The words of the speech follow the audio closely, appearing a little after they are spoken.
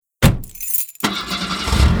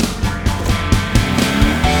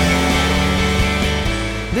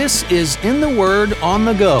This is In the Word on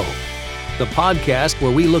the Go, the podcast where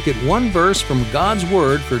we look at one verse from God's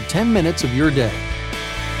Word for 10 minutes of your day.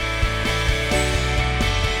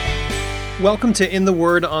 Welcome to In the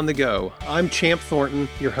Word on the Go. I'm Champ Thornton,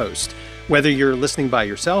 your host. Whether you're listening by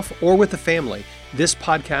yourself or with a family, this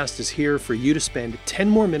podcast is here for you to spend 10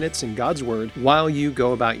 more minutes in God's Word while you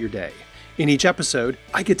go about your day. In each episode,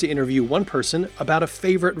 I get to interview one person about a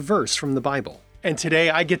favorite verse from the Bible. And today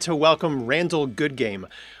I get to welcome Randall Goodgame.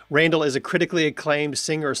 Randall is a critically acclaimed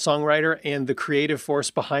singer-songwriter and the creative force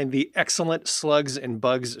behind the excellent Slugs and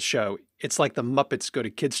Bugs show. It's like the Muppets go to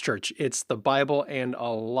kids' church. It's the Bible and a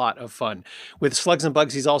lot of fun. With Slugs and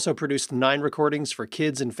Bugs, he's also produced 9 recordings for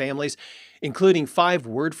kids and families, including 5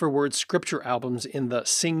 word-for-word scripture albums in the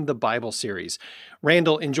Sing the Bible series.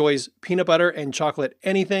 Randall enjoys peanut butter and chocolate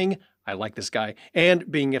anything. I like this guy.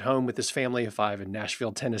 And being at home with his family of 5 in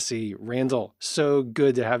Nashville, Tennessee. Randall, so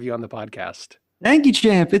good to have you on the podcast. Thank you,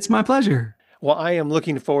 Champ. It's my pleasure. Well, I am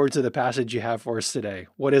looking forward to the passage you have for us today.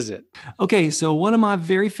 What is it? Okay, so one of my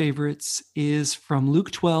very favorites is from Luke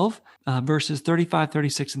 12, verses 35,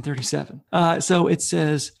 36, and 37. So it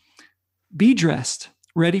says, "Be dressed,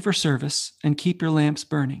 ready for service, and keep your lamps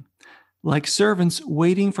burning, like servants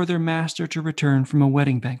waiting for their master to return from a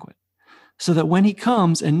wedding banquet, so that when he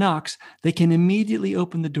comes and knocks, they can immediately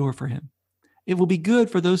open the door for him. It will be good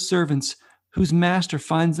for those servants whose master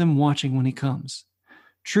finds them watching when he comes.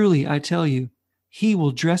 Truly, I tell you, he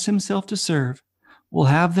will dress himself to serve, will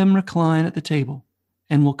have them recline at the table,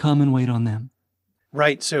 and will come and wait on them."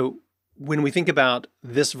 Right. So when we think about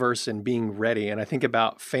this verse and being ready, and I think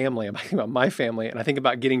about family, I'm thinking about my family, and I think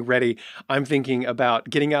about getting ready, I'm thinking about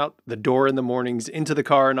getting out the door in the mornings, into the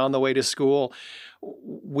car, and on the way to school.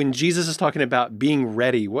 When Jesus is talking about being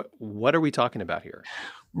ready, what are we talking about here?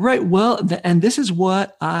 Right. Well, and this is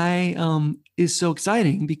what is so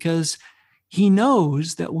exciting, because he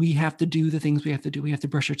knows that we have to do the things we have to do. We have to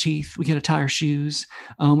brush our teeth. We got to tie our shoes.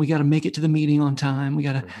 We got to make it to the meeting on time. We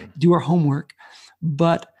got to do our homework.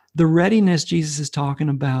 But the readiness Jesus is talking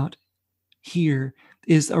about here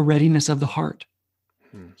is a readiness of the heart.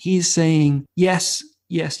 He's saying, yes,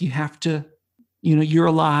 you have to, you're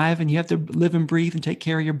alive and you have to live and breathe and take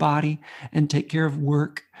care of your body and take care of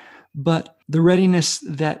work. But the readiness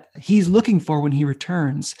that he's looking for when he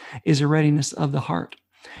returns is a readiness of the heart.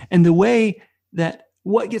 And the way that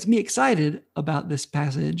what gets me excited about this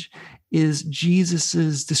passage is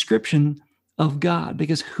Jesus's description of God,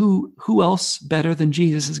 because who else better than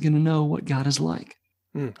Jesus is going to know what God is like?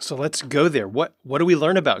 So let's go there. What do we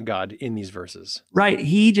learn about God in these verses? Right.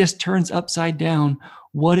 He just turns upside down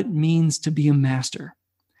what it means to be a master.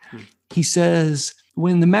 He says,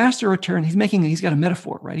 when the master returns, he's got a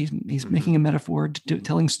metaphor, right? He's making a metaphor,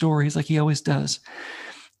 telling stories like he always does.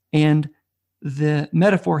 And the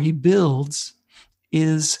metaphor he builds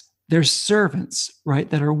is there's servants, right,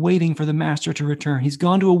 that are waiting for the master to return. He's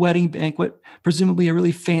gone to a wedding banquet, presumably a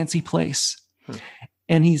really fancy place,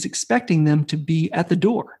 and he's expecting them to be at the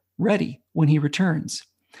door, ready when he returns.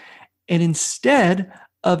 And instead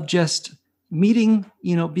of just meeting,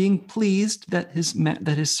 being pleased that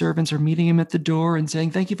his servants are meeting him at the door and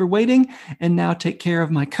saying, "Thank you for waiting, and now take care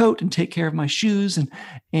of my coat and take care of my shoes,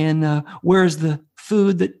 and where's the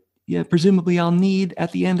food that presumably I'll need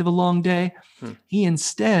at the end of a long day." He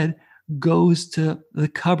instead goes to the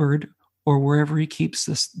cupboard or wherever he keeps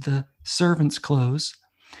the servants' clothes,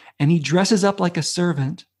 and he dresses up like a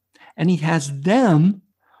servant, and he has them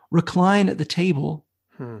recline at the table,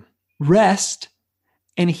 rest,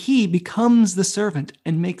 and he becomes the servant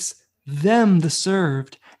and makes them the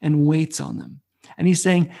served and waits on them. And he's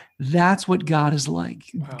saying that's what God is like.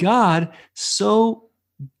 Wow. God so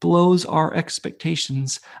blows our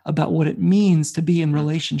expectations about what it means to be in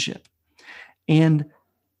relationship. And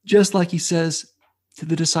just like he says to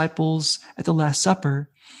the disciples at the Last Supper,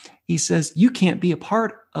 he says, "You can't be a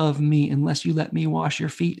part of me unless you let me wash your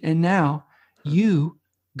feet. And now you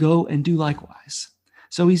go and do likewise."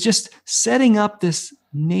 So he's just setting up this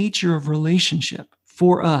nature of relationship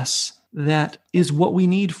for us that is what we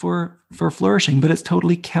need for flourishing, but it's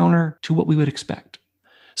totally counter to what we would expect.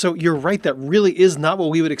 So you're right, that really is not what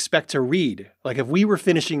we would expect to read. Like if we were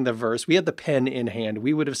finishing the verse, we had the pen in hand,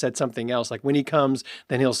 we would have said something else. Like when he comes,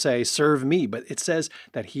 then he'll say, "Serve me." But it says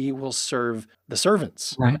that he will serve the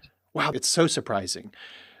servants. Right. Wow, it's so surprising.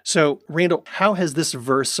 So Randall, how has this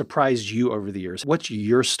verse surprised you over the years? What's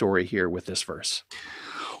your story here with this verse?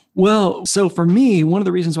 Well, so for me, one of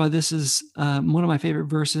the reasons why this is one of my favorite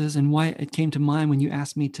verses and why it came to mind when you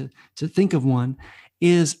asked me to think of one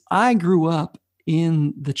is I grew up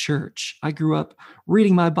in the church. I grew up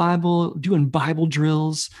reading my Bible, doing Bible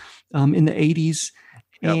drills in the 80s.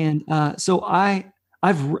 Yep. And so I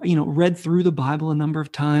I've read through the Bible a number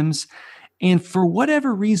of times, and for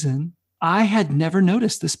whatever reason, I had never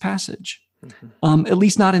noticed this passage, at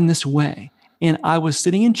least not in this way. And I was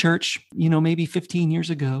sitting in church, maybe 15 years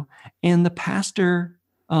ago, and the pastor,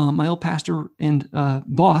 my old pastor and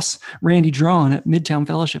boss, Randy Drawn at Midtown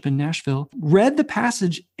Fellowship in Nashville, read the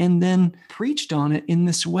passage and then preached on it in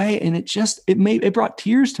this way. And it brought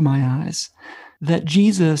tears to my eyes that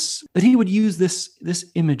he would use this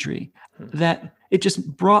imagery, that it just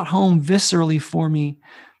brought home viscerally for me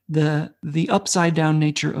the upside down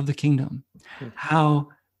nature of the kingdom, how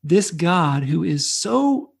this God who is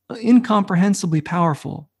so incomprehensibly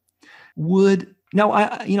powerful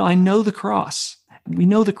I know the cross. We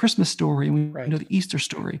know the Christmas story, and we know the Easter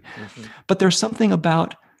story, but there's something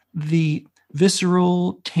about the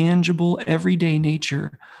visceral, tangible, everyday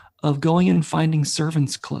nature of going in and finding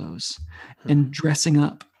servant's clothes and dressing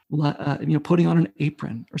up, putting on an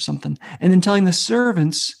apron or something, and then telling the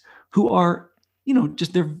servants who are,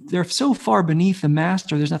 they're so far beneath the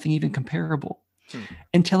master, there's nothing even comparable,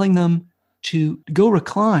 and telling them to go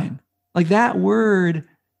recline. Like that word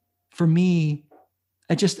for me,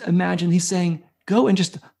 I just imagine he's saying, go and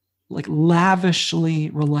just like lavishly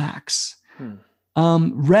relax,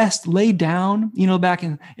 rest, lay down, back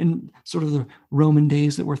in sort of the Roman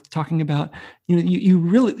days that we're talking about, you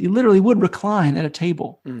literally would recline at a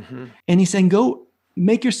table. And he's saying, go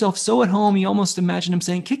make yourself so at home. You almost imagine him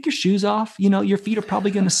saying, kick your shoes off. Your feet are probably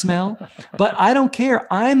going to smell, but I don't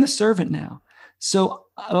care. I'm the servant now. So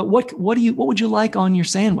what would you like on your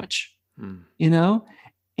sandwich?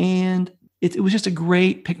 And it was just a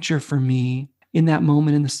great picture for me in that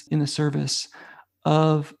moment in the service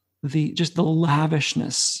of the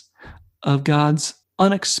lavishness of God's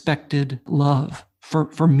unexpected love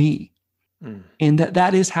for me. And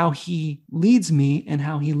that is how he leads me and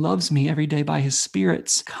how he loves me every day, by his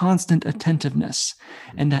Spirit's constant attentiveness,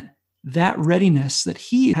 and that readiness that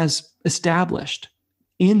he has established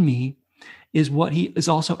in me is what he is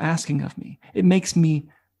also asking of me. It makes me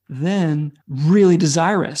then really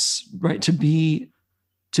desirous, right, to be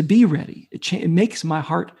ready. It makes my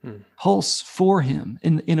heart pulse for him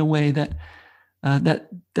in a way that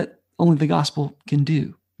only the gospel can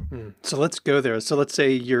do. So let's go there. So let's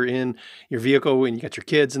say you're in your vehicle and you got your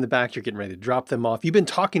kids in the back, you're getting ready to drop them off. You've been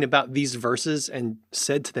talking about these verses and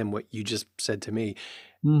said to them what you just said to me.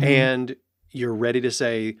 And you're ready to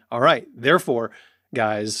say, all right, therefore,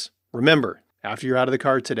 guys, remember, after you're out of the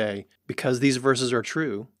car today, because these verses are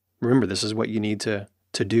true, remember, this is what you need to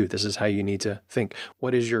do. This is how you need to think.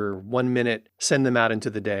 What is your 1 minute, send them out into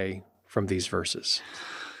the day from these verses?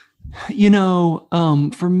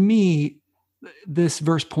 For me, this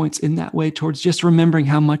verse points in that way towards just remembering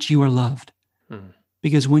how much you are loved.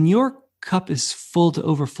 Because when your cup is full to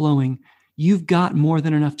overflowing, you've got more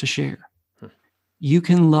than enough to share. You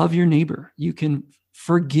can love your neighbor. You can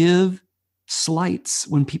forgive slights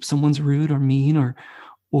when someone's rude or mean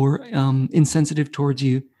or insensitive towards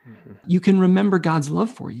you. You can remember God's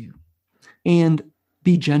love for you and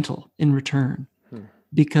be gentle in return,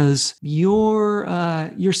 because your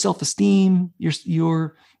self-esteem,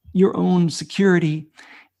 your own security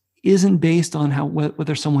isn't based on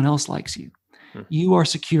whether someone else likes you. You are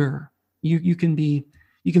secure. You can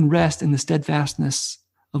rest in the steadfastness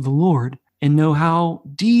of the Lord and know how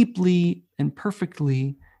deeply and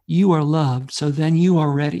perfectly you are loved. So then you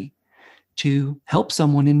are ready to help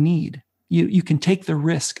someone in need. You can take the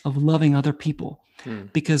risk of loving other people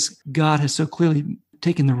because God has so clearly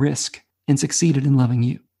taken the risk and succeeded in loving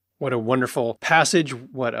you. What a wonderful passage.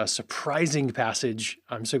 What a surprising passage.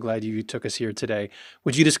 I'm so glad you took us here today.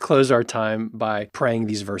 Would you just close our time by praying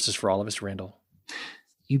these verses for all of us, Randall?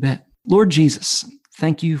 You bet. Lord Jesus,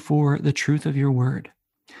 thank you for the truth of your word.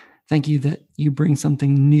 Thank you that you bring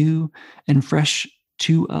something new and fresh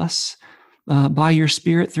to us by your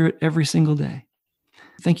Spirit through it every single day.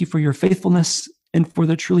 Thank you for your faithfulness and for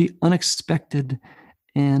the truly unexpected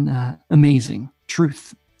and amazing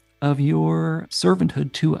truth of your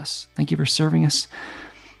servanthood to us. Thank you for serving us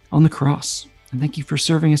on the cross. And thank you for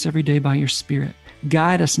serving us every day by your Spirit.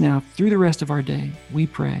 Guide us now through the rest of our day, we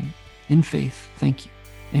pray, in faith. Thank you.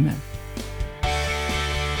 Amen.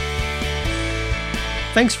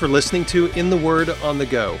 Thanks for listening to In the Word on the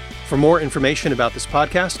Go. For more information about this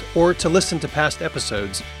podcast or to listen to past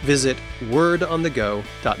episodes, visit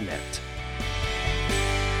wordonthego.net.